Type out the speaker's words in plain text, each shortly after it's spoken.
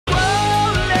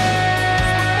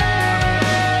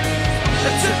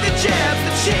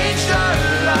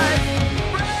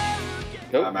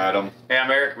Nope. I'm Adam. Hey, I'm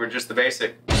Eric. We're just the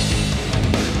basic.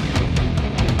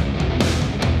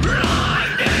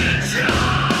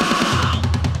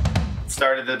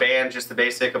 Started the band Just the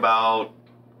Basic about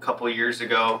a couple years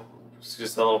ago. It's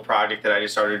just a little project that I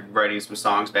just started writing some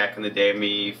songs back in the day.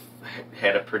 Me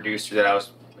had a producer that I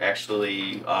was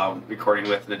actually recording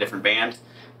with in a different band,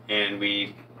 and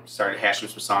we started hashing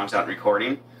some songs out and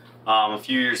recording. A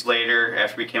few years later,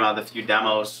 after we came out with a few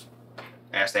demos,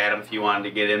 I asked Adam if he wanted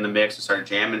to get in the mix and started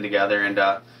jamming together, and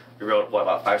we wrote, what,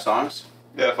 about 5 songs?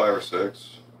 Yeah, 5 or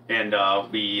 6. And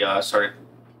we started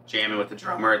jamming with the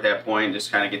drummer at that point,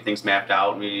 just kind of get things mapped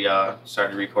out, and we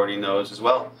started recording those as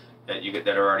well that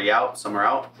are already out. Some are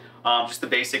out. Just the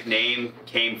basic name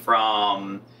came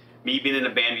from me being in a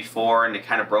band before, and it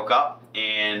kind of broke up,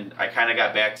 and I kind of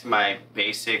got back to my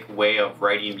basic way of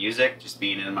writing music, just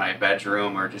being in my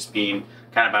bedroom or just being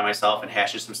kind of by myself and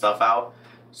hashing some stuff out.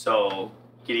 So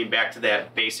getting back to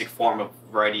that basic form of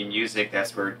writing music,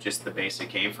 that's where Just the Basic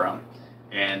came from.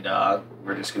 And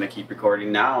we're just going to keep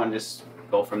recording now and just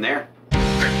go from there.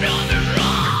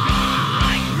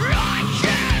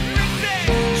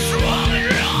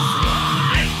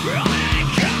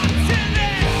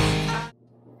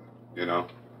 You know,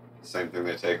 same thing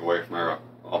they take away from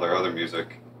all their other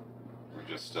music. We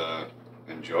just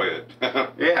enjoy it.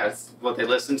 Yeah, it's what they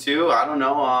listen to. I don't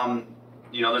know.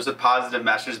 You know, there's a positive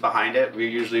message behind it. We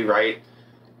usually write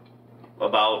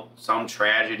about some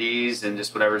tragedies and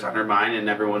just whatever's on our mind, and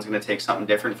everyone's going to take something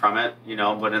different from it, you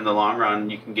know, but in the long run,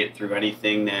 you can get through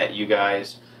anything that you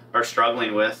guys are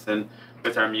struggling with, and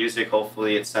with our music,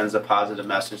 hopefully it sends a positive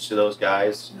message to those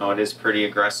guys. You know, it is pretty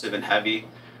aggressive and heavy,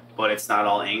 but it's not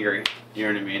all angry, you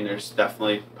know what I mean? There's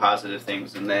definitely positive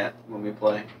things in that when we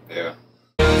play. Yeah.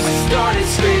 I started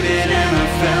screaming and I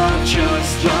felt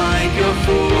just like a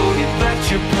fool. You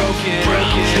left your broken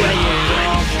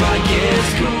off like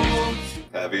it's cool.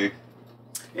 Heavy.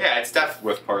 Yeah, it's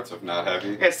With parts of not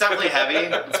heavy. It's definitely heavy.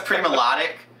 It's pretty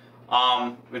melodic.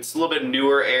 It's a little bit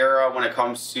newer era when it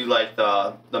comes to like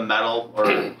the metal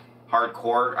or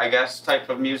hardcore, I guess, type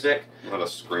of music. A lot of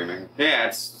screaming. Yeah,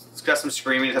 it's got some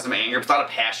screaming, it has some anger, it's a lot of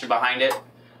passion behind it.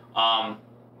 I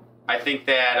think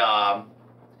that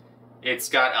it's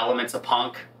got elements of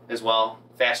punk as well,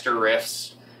 faster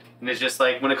riffs, and it's just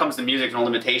like when it comes to music, no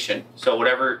limitation. So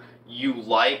whatever you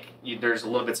like, there's a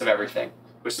little bits of everything.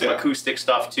 With some acoustic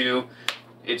stuff too.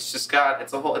 It's just got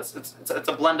it's a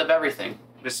blend of everything.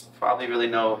 There's probably really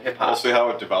no hip hop. We'll see how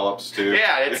it develops too.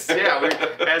 Yeah, as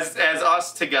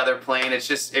us together playing, we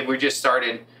just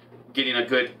started getting a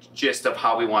good gist of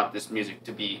how we want this music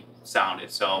to be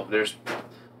sounded. So there's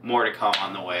more to come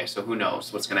on the way. So who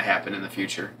knows what's going to happen in the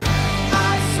future.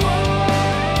 I swore I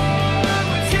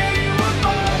would tear you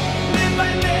apart, live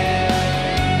my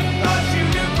life. Thought you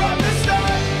knew from the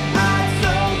start. I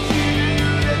told you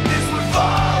that this would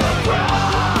fall apart.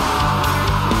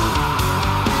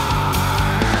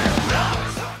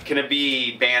 Can it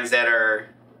be bands that are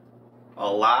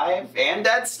alive and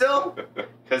dead still?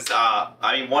 Because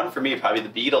I mean, one for me would probably be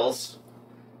the Beatles.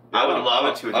 I would love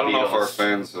it to with the Beatles. I don't know if our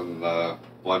fans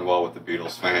blend well with the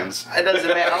Beatles fans. It doesn't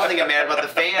matter. I don't think I'm mad about the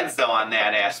fans though on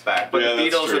that aspect. But Yeah, the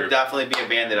that's Beatles true. would definitely be a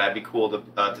band that I'd be cool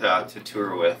to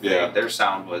tour with. Yeah. Their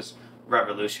sound was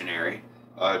revolutionary.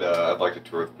 I'd like to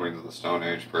tour with Queens of the Stone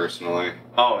Age personally.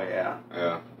 Oh yeah.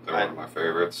 Yeah, they're one of my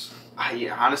favorites.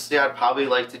 Honestly, I'd probably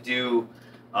like to do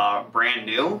Brand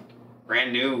New.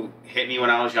 Brand New hit me when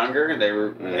I was younger. They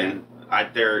were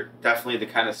they're definitely the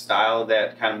kind of style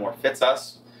that kind of more fits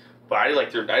us. But I just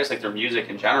like their music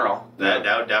in general. That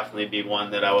would definitely be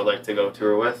one that I would like to go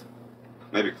tour with.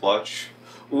 Maybe Clutch.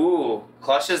 Ooh,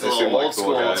 Clutch is a They little seem like old cool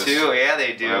school guys. too. Yeah,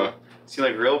 they do. Yeah. Seem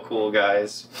like real cool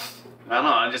guys. I don't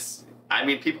know. I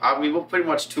mean, we'll pretty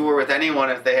much tour with anyone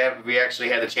if we actually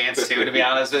had the chance to be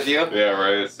honest with you. Yeah,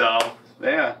 right. So,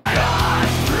 yeah.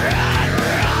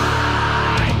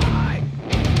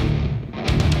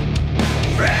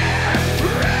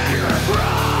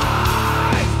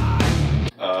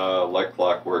 Like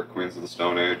Clockwork, Queens of the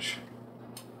Stone Age.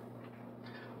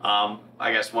 I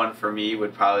guess one for me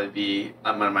would probably be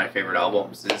one of my favorite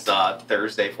albums is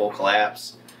Thursday Full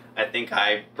Collapse. I think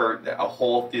I burnt a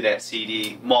hole through that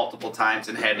CD multiple times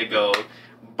and had to go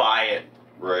buy it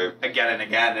Right. again and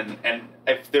again. And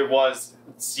if there was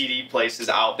CD places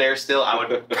out there still, I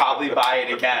would probably buy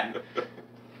it again.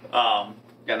 Got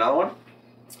another one?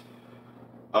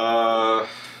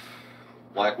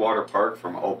 Blackwater Park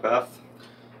from Opeth.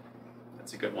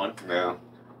 That's a good one. Yeah.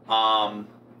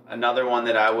 Another one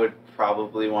that I would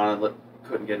probably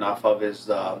couldn't get enough of is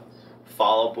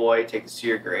Fall Out Boy, Take This to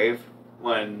Your Grave.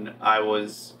 When I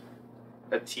was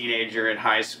a teenager in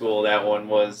high school, that one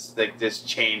was like this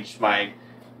changed my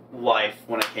life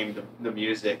when it came to the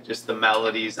music, just the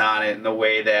melodies on it and the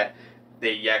way that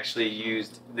they actually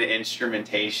used the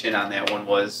instrumentation on that one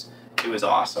was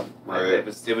awesome. Right.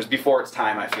 It was before its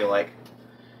time, I feel like.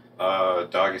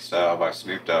 Doggy Style by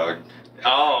Snoop Dogg.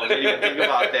 Oh, didn't even think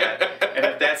about that. And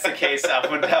if that's the case,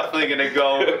 I'm definitely gonna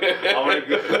go.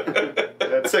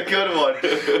 That's a good one.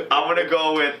 I'm gonna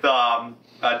go with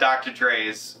Dr.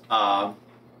 Dre's. What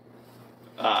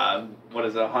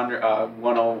is it?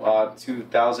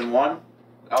 2001.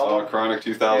 Oh, Chronic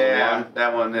 2001. Yeah,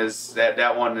 that one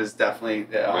is definitely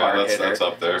a hard hitter. That's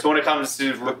up there. So when it comes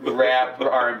to rap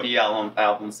or R&B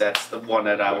albums, that's the one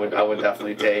that I would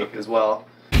definitely take as well.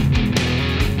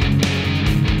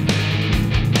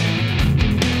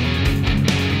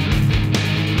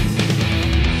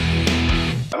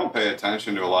 I don't pay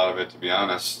attention to a lot of it, to be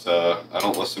honest. I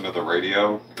don't listen to the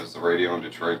radio because the radio in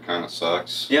Detroit kind of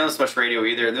sucks. You don't listen to much radio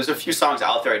either. There's a few songs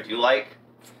out there I do like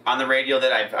on the radio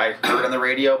that I've heard on the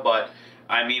radio, but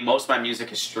I mean, most of my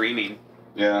music is streaming.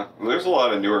 Yeah, there's a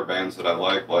lot of newer bands that I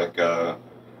like Royal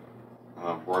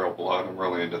Blood. I'm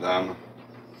really into them.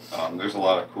 There's a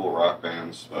lot of cool rock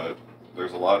bands, but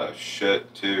there's a lot of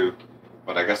shit too.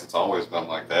 But I guess it's always been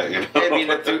like that, you know. I mean,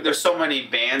 there's so many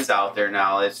bands out there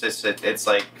now. It's just it's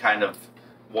like kind of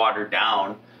watered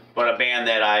down. But a band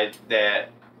that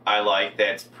I like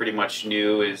that's pretty much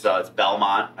new is it's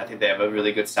Belmont. I think they have a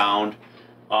really good sound.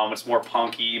 It's more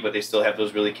punky, but they still have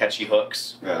those really catchy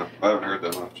hooks. Yeah, I haven't heard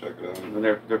them. I'll have to check it out. And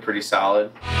they're pretty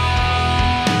solid.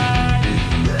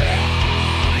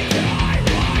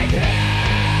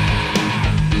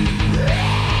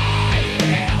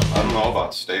 I don't know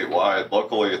about statewide.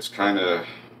 Locally, it's kind of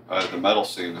the metal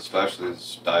scene, especially,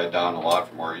 has died down a lot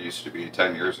from where it used to be.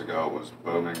 10 years ago, it was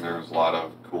booming. There was a lot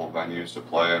of cool venues to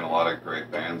play and a lot of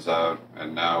great bands out.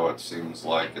 And now it seems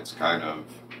like it's kind of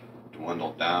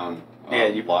dwindled down. Yeah,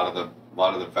 a lot of the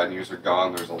venues are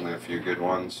gone. There's only a few good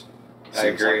ones. It I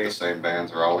seems agree. like the same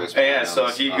bands are always Yeah, playing so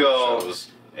on if you on go- shows.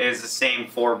 It's the same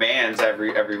 4 bands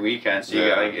every weekend, so you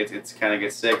Yeah. gotta, it's kind of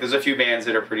gets sick. There's a few bands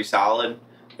that are pretty solid,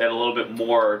 that are a little bit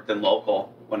more than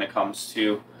local when it comes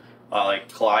to like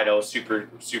Kaleido,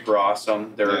 super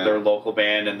awesome. They're a local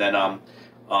band, and then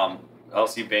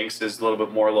LC Binks is a little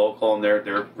bit more local, and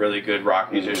they're really good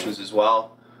rock musicians as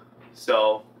well.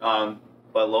 So,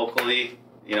 but locally,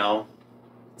 you know,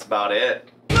 that's about it.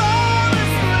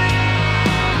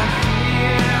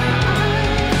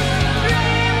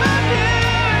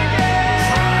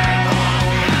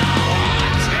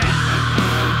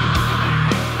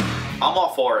 I'm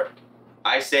all for it.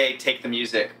 I say take the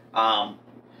music.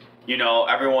 You know,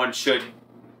 everyone should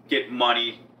get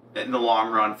money in the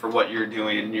long run for what you're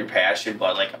doing and your passion.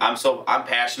 But like, I'm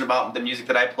passionate about the music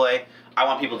that I play. I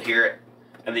want people to hear it,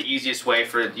 and the easiest way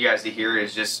for you guys to hear it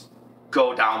is just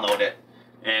go download it.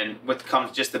 And with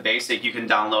comes just the basic, you can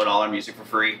download all our music for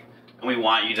free, and we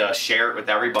want you to share it with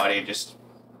everybody and just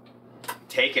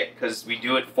take it, because we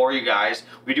do it for you guys.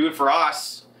 We do it for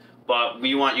us, but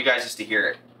we want you guys just to hear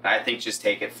it. I think just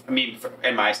take it. I mean,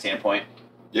 in my standpoint.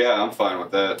 Yeah, I'm fine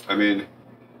with that. I mean,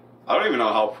 I don't even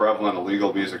know how prevalent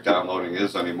illegal music downloading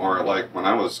is anymore. Like, when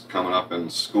I was coming up in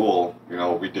school, you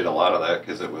know, we did a lot of that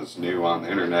because it was new on the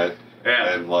internet.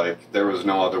 Yeah. And, like, there was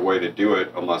no other way to do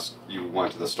it unless you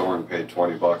went to the store and paid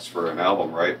 $20 for an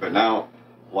album, right? But now,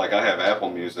 like, I have Apple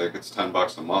Music. It's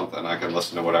 $10 a month, and I can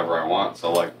listen to whatever I want.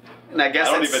 So, like, And I guess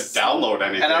I don't even download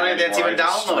anything. And I don't think that's anymore. even I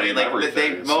just downloading. stream Like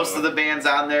everything, most so of the bands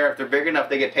on there, if they're big enough,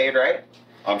 they get paid, right?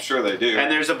 I'm sure they do. And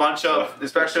there's a bunch of,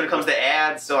 especially when it comes to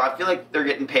ads. So I feel like they're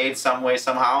getting paid some way,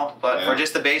 somehow. But Yeah. for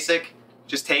just the basic,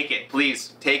 just take it,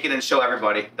 please. Take it and show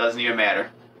everybody. Doesn't even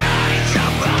matter.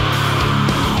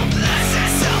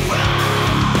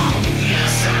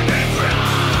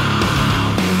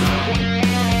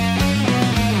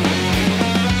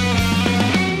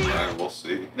 Alright, we'll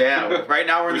see. Yeah. Right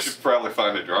now we're in We the should probably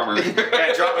find a drummer.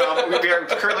 Yeah, we are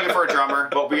currently looking for a drummer,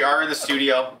 but we are in the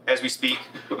studio as we speak.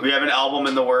 We have an album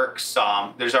in the works.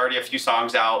 There's already a few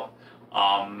songs out.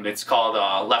 It's called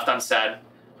Left Unsaid.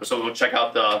 So we'll check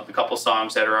out the couple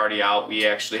songs that are already out. We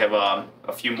actually have a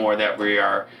few more that we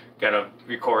are gonna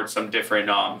record some different,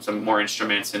 some more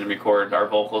instruments and record our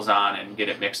vocals on and get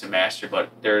it mixed and mastered. But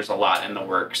there's a lot in the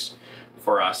works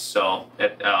for us. So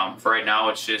for right now,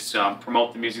 it's just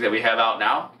promote the music that we have out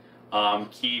now.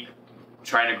 Keep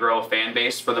trying to grow a fan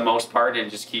base for the most part,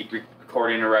 and just keep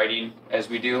recording and writing as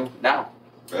we do now.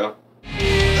 Yeah.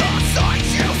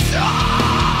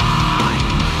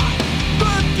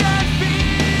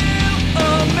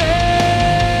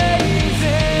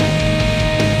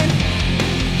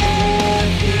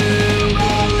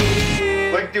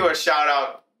 Let's do a shout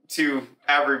out to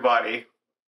everybody.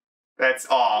 That's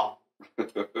all.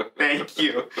 Thank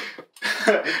you.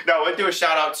 No, we'll do a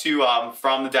shout out to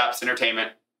From the Depths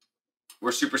Entertainment.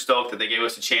 We're super stoked that they gave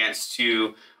us a chance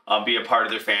to be a part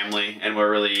of their family, and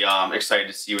we're really excited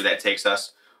to see where that takes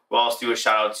us. We'll also do a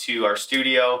shout out to our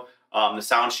studio, the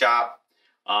Sound Shop.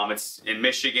 It's in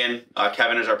Michigan.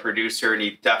 Kevin is our producer, and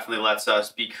he definitely lets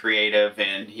us be creative,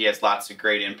 and he has lots of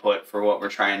great input for what we're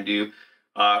trying to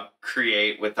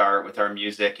create with our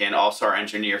music, and also our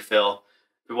engineer Phil.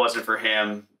 If it wasn't for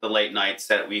him, the late nights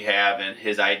that we have and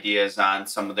his ideas on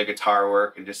some of the guitar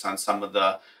work and just on some of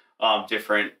the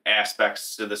different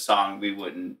aspects of the song, we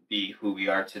wouldn't be who we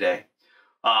are today.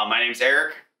 My name's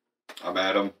Eric. I'm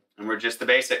Adam. And we're just the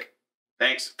basic.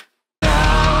 Thanks.